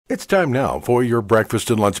It's time now for your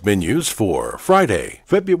breakfast and lunch menus for Friday,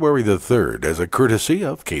 February the 3rd, as a courtesy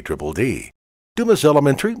of KDDD. Dumas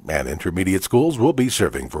Elementary and Intermediate Schools will be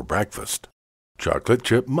serving for breakfast. Chocolate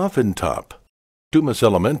chip muffin top. Dumas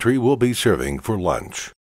Elementary will be serving for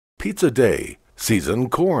lunch. Pizza Day,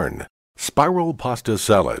 seasoned corn, spiral pasta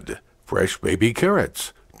salad, fresh baby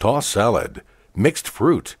carrots, tossed salad, mixed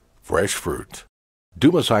fruit, fresh fruit.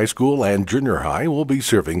 Dumas High School and Junior High will be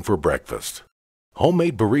serving for breakfast.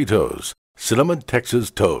 Homemade burritos, cinnamon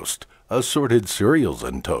Texas toast, assorted cereals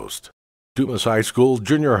and toast. Dumas High School,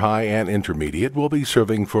 Junior High, and Intermediate will be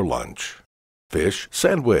serving for lunch. Fish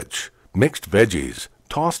sandwich, mixed veggies,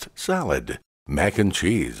 tossed salad, mac and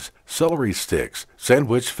cheese, celery sticks,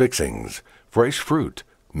 sandwich fixings, fresh fruit,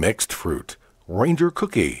 mixed fruit, Ranger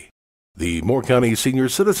cookie. The Moore County Senior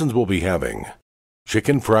Citizens will be having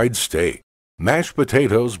chicken fried steak, mashed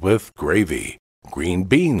potatoes with gravy, green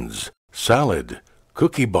beans, salad,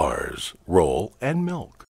 cookie bars, roll, and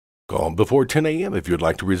milk. Call before 10 a.m. if you'd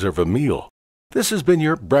like to reserve a meal. This has been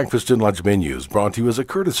your breakfast and lunch menus brought to you as a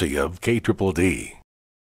courtesy of KDDD.